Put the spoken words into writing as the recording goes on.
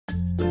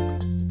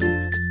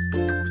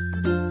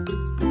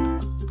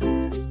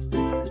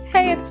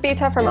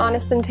Rita from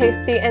Honest and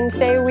Tasty, and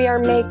today we are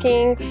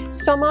making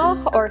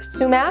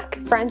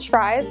Sumac French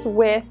fries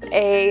with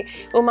a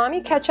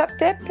Umami Ketchup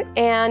Dip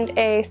and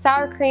a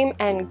sour cream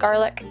and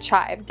garlic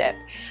chive dip.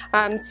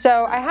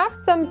 So I have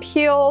some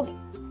peeled,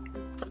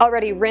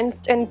 already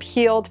rinsed and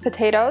peeled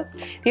potatoes.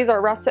 These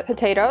are russet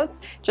potatoes,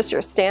 just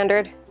your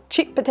standard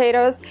cheap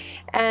potatoes,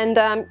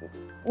 and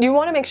you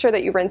want to make sure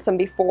that you rinse them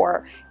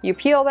before you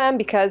peel them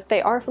because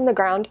they are from the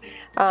ground,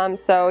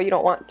 so you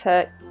don't want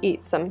to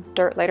eat some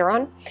dirt later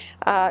on.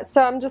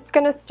 So I'm just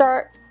going to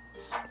start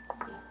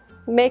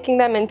making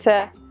them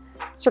into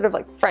sort of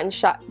like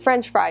French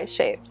fry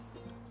shapes.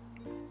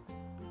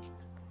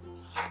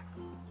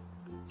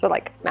 So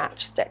like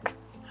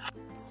matchsticks.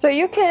 So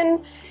you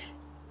can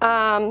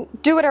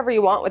do whatever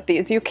you want with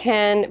these. You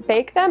can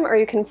bake them or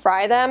you can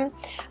fry them.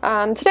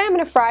 Today I'm going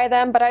to fry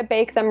them, but I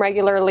bake them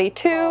regularly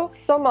too.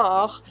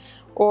 Sumac,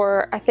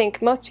 or I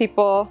think most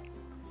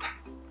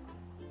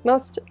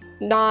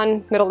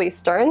non-Middle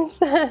Easterns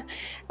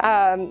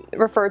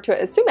refer to it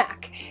as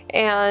sumac.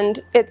 And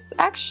it's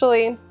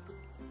actually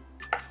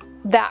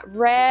that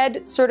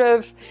red sort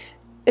of,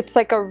 it's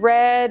like a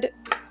red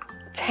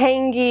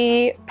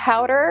tangy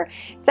powder.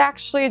 It's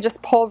actually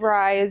just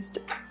pulverized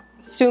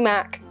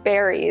sumac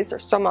berries or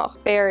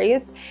sumac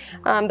berries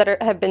that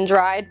have been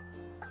dried,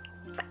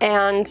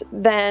 and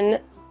then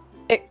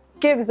it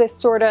gives this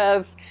sort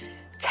of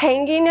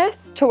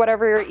tanginess to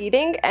whatever you're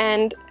eating.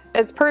 And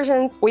as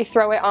Persians, we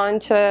throw it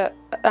onto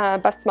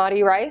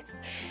basmati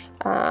rice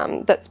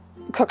that's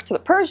cooked the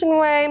Persian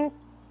way,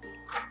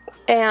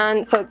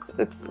 and so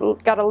it's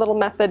got a little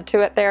method to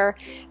it there.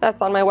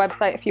 That's on my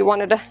website if you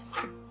wanted to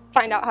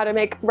find out how to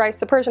make rice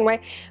the Persian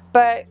way.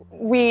 But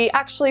we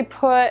actually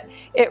put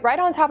it right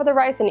on top of the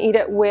rice and eat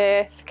it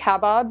with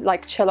kebab,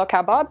 like chilo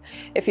kebab,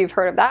 if you've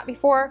heard of that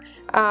before.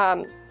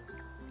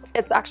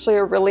 It's actually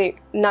a really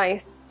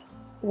nice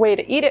way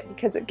to eat it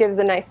because it gives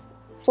a nice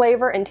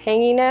flavor and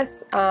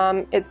tanginess.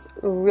 It's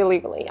really,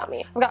 really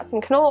yummy. I've got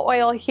some canola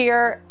oil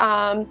here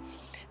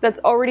that's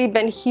already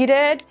been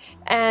heated,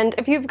 and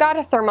if you've got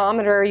a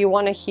thermometer, you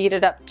want to heat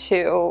it up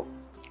to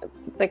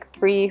like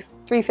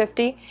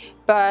 350,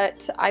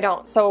 but I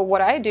don't. So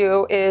what I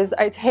do is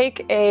I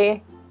take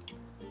a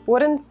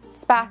wooden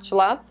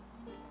spatula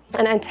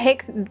and I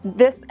take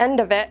this end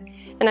of it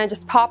and I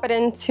just pop it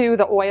into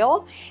the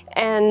oil,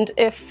 and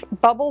if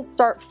bubbles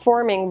start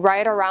forming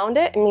right around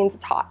it, it means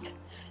it's hot.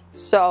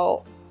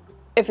 So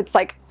if it's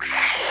like,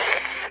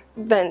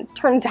 then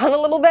turn it down a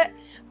little bit,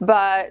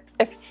 but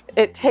if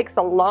it takes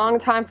a long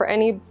time for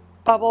any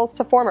bubbles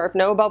to form, or if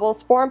no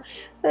bubbles form,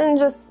 then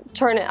just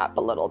turn it up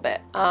a little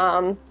bit.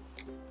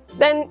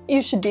 Then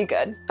you should be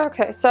good.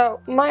 Okay, so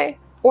my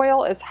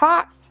oil is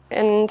hot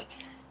and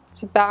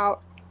it's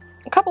about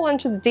a couple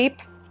inches deep,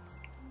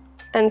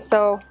 and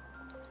so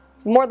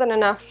more than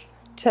enough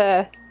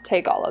to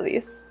take all of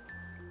these.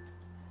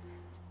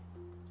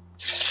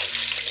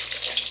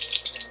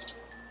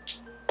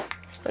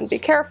 And be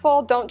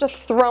careful, don't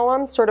just throw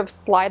them, sort of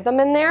slide them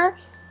in there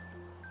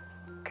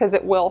because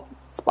it will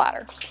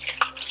splatter.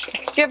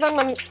 Just give them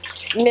a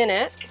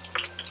minute.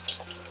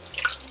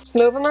 Just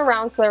move them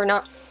around so they're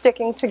not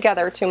sticking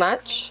together too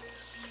much.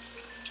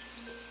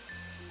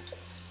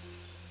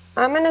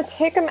 I'm going to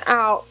take them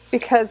out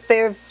because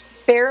they've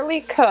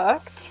barely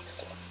cooked.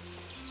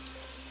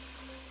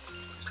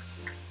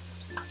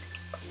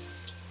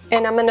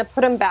 And I'm going to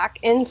put them back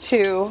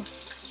into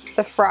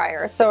the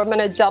fryer. So I'm going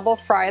to double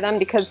fry them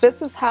because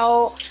this is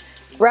how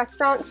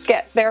restaurants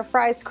get their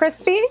fries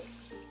crispy.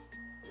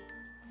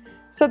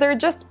 So they're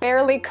just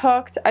barely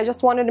cooked. I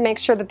just wanted to make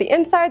sure that the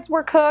insides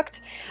were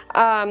cooked.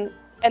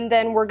 And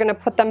then we're gonna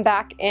put them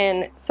back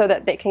in so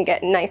that they can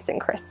get nice and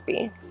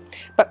crispy.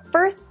 But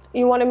first,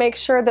 you wanna make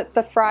sure that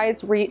the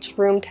fries reach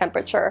room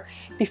temperature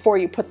before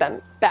you put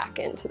them back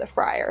into the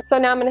fryer. So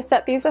now I'm gonna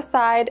set these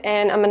aside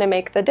and I'm gonna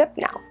make the dip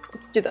now.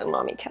 Let's do the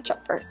umami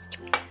ketchup first.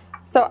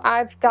 So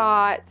I've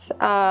got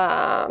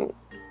about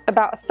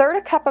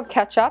 1/3 cup of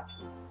ketchup,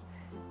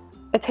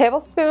 a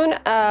tablespoon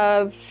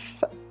of,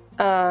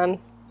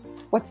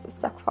 what's the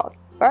stuff called?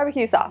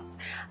 BBQ sauce.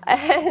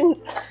 And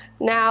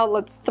now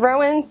let's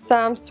throw in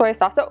some soy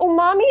sauce. So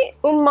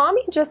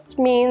umami just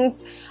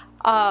means,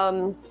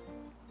 so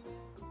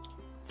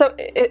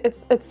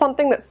it's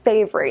something that's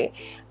savory.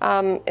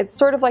 It's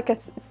sort of like a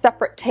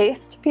separate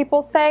taste,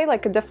 people say,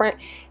 like a different,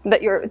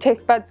 that your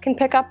taste buds can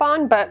pick up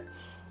on, but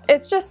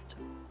it's just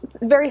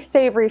very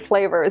savory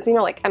flavors, you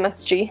know, like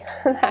MSG,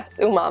 that's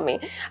umami.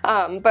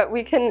 But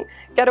we can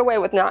get away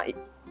with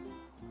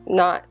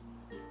not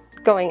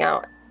going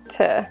out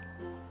to,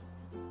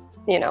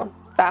 you know,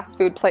 fast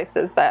food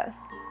places that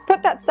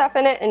put that stuff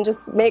in it and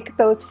just make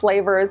those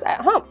flavors at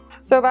home.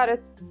 So about a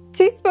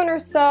teaspoon or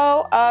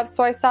so of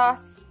soy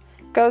sauce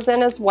goes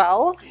in as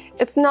well.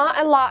 It's not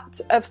a lot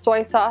of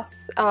soy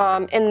sauce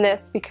in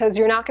this because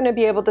you're not going to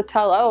be able to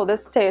tell, oh,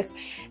 this tastes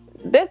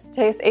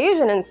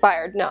Asian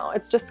inspired. No,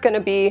 it's just going to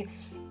be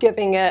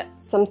giving it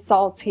some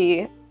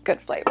salty,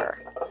 good flavor.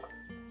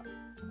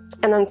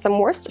 And then some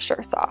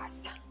Worcestershire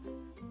sauce.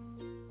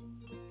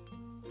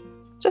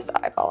 Just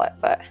eyeball it,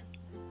 but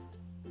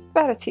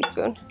about a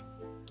teaspoon,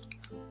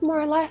 more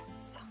or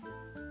less.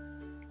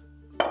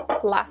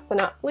 Last but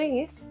not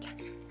least,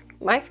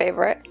 my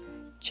favorite,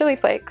 chili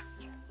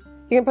flakes.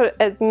 You can put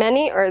as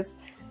many or as,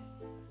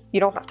 you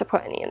don't have to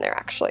put any in there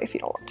actually if you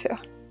don't want to.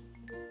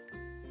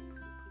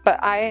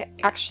 But I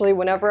actually,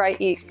 whenever I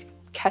eat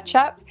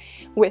ketchup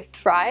with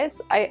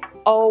fries, I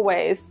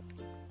always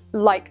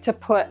like to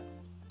put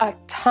a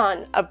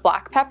ton of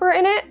black pepper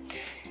in it.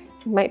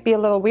 It might be a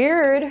little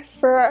weird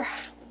for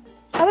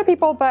other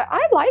people, but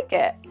I like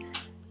it.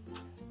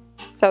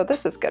 So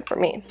this is good for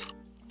me.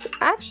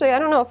 Actually, I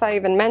don't know if I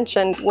even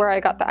mentioned where I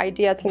got the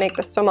idea to make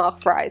the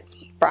Sumac Fries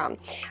from.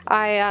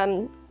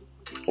 I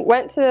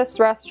went to this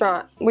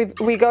restaurant.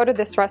 We go to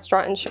this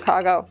restaurant in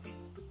Chicago,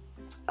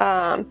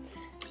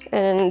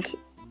 and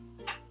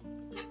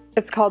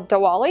it's called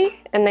Diwali,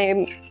 and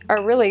they are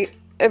a really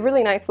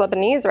nice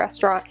Lebanese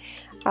restaurant.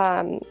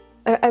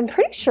 I'm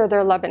pretty sure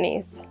they're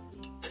Lebanese,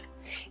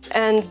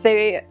 and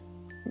they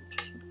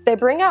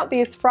bring out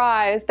these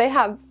fries. They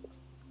have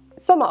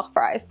Sumac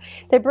fries.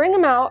 They bring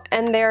them out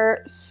and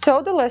they're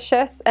so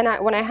delicious, and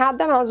when I had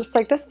them I was just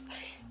like, this is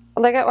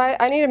like,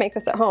 I need to make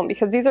this at home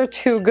because these are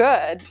too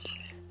good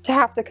to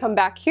have to come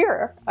back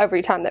here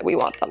every time that we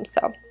want them.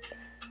 So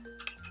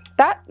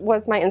that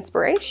was my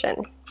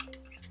inspiration.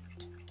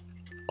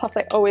 Plus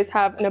I always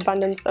have an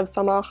abundance of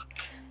Sumac,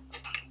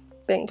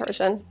 being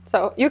Persian.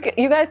 So you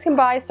guys can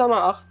buy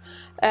Sumac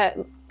at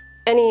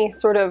any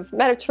sort of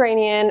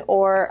Mediterranean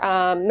or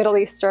Middle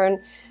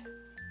Eastern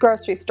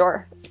grocery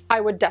store.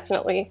 I would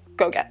definitely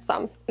go get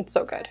some. It's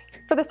so good.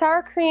 For the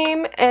sour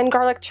cream and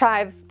garlic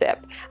chive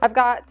dip, I've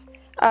got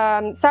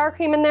sour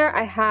cream in there,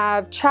 I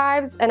have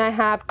chives, and I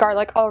have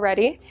garlic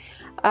already.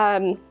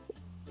 And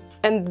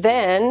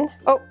then,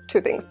 oh,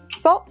 two things,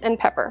 salt and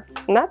pepper,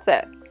 and that's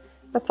it.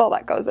 That's all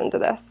that goes into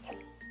this.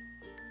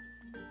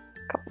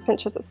 A couple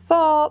pinches of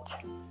salt,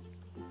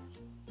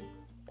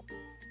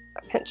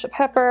 a pinch of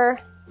pepper,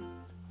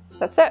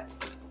 that's it.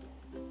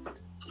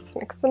 Let's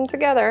mix them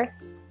together.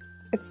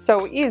 It's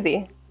so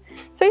easy.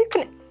 So you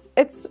can,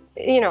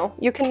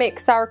 you can make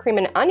sour cream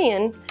and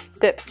onion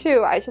dip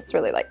too. I just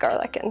really like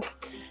garlic, and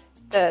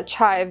the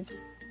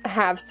chives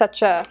have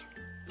such a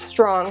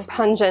strong,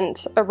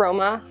 pungent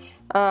aroma,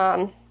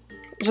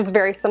 which is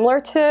very similar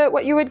to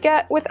what you would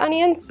get with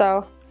onions.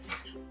 So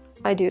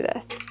I do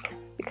this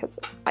because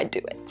I do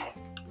it,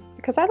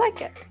 because I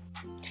like it.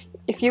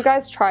 If you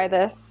guys try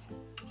this,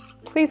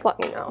 please let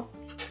me know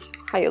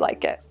how you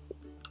like it.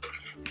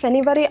 If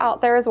anybody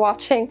out there is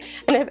watching,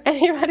 and if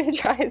anybody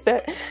tries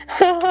it,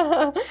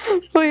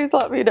 please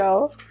let me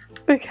know,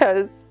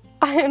 because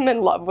I am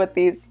in love with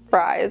these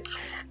fries,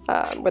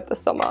 with the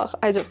Sumac.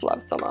 I just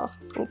love Sumac,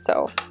 and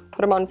so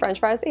put them on French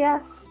fries,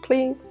 yes,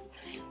 please.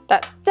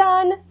 That's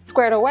done,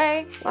 squared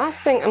away.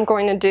 Last thing I'm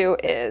going to do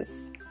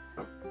is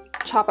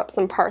chop up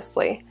some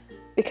parsley,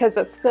 because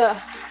it's the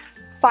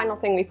final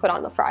thing we put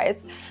on the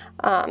fries.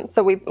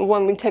 So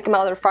when we take them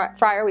out of the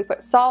fryer, we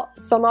put salt,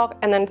 sumac,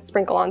 and then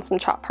sprinkle on some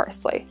chopped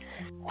parsley.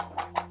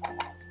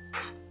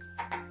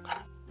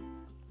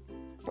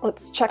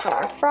 Let's check on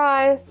our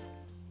fries.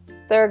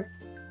 They're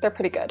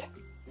pretty good.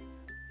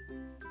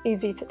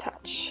 Easy to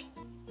touch.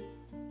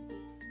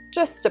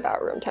 Just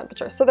about room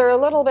temperature. So they're a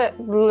little bit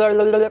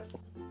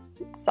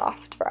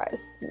soft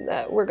fries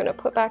that we're gonna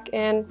put back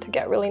in to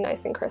get really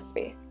nice and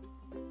crispy.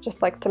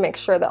 Just like to make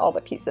sure that all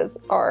the pieces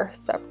are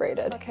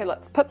separated. Okay,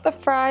 let's put the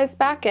fries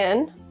back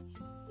in.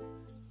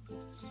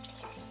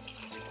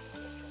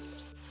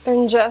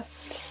 And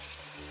just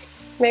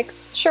make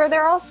sure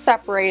they're all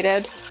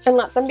separated and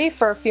let them be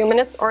for a few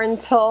minutes or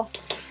until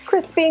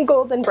crispy and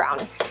golden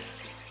brown.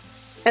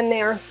 And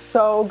they are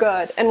so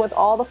good. And with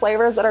all the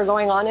flavors that are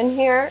going on in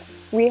here,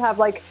 we have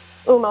like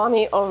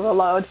umami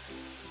overload.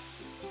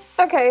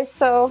 Okay,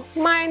 so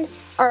mine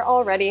are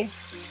all ready.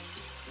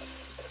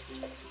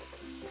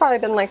 Probably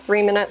been like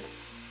 3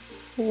 minutes,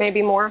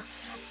 maybe more.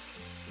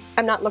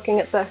 I'm not looking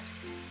at the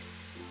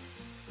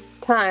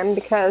time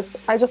because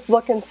I just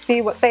look and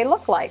see what they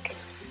look like.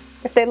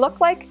 If they look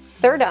like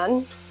they're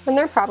done, then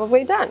they're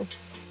probably done.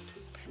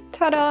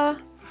 Ta-da!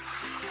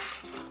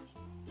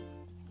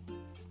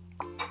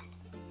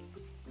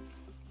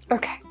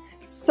 Okay,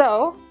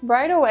 so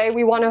right away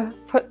we want to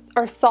put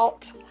our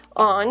salt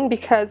on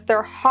because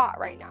they're hot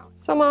right now.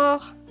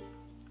 Sumac.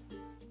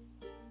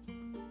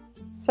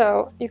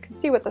 So you can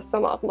see what the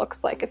sumac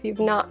looks like if you've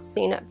not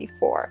seen it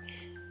before.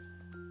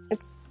 It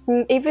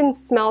even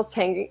smells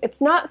tangy.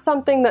 It's not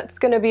something that's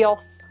going to be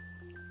all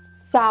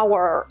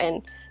sour,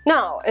 and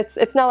no,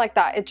 it's not like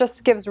that. It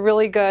just gives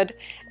really good,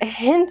 a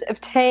hint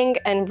of tang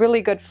and really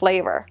good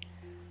flavor.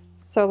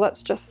 So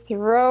let's just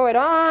throw it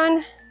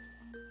on.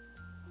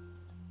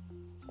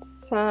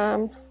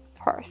 Some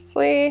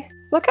parsley.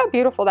 Look how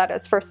beautiful that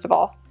is, first of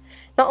all.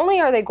 Not only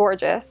are they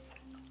gorgeous,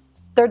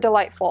 they're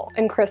delightful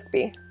and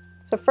crispy.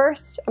 So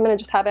first, I'm gonna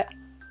just have it.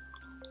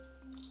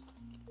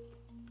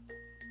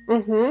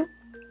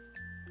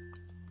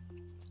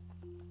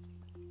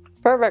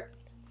 Perfect.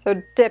 So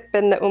dip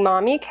in the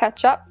umami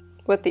ketchup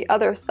with the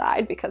other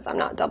side because I'm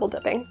not double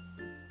dipping.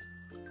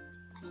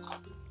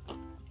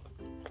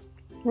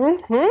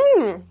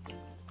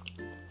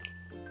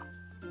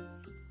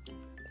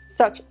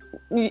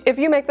 If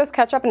you make this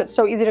ketchup, and it's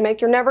so easy to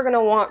make, you're never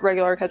gonna want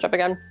regular ketchup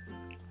again.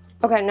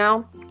 Okay,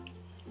 now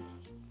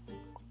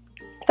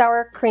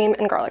sour cream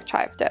and garlic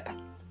chive dip.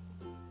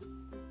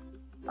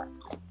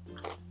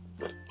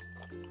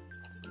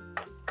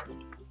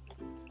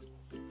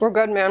 We're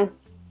good, man.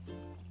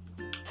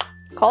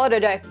 Call it a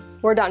day.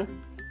 We're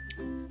done.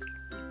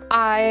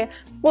 I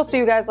will see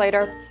you guys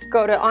later.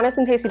 Go to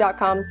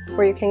honestandtasty.com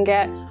where you can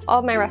get all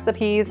of my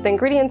recipes. The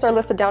ingredients are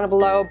listed down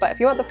below, but if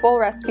you want the full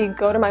recipe,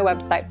 go to my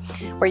website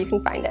where you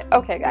can find it.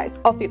 Okay guys,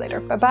 I'll see you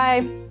later.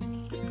 Bye-bye.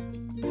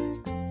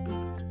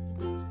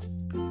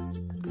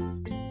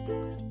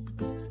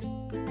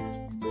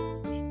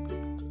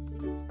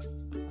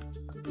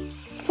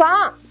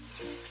 Sauce.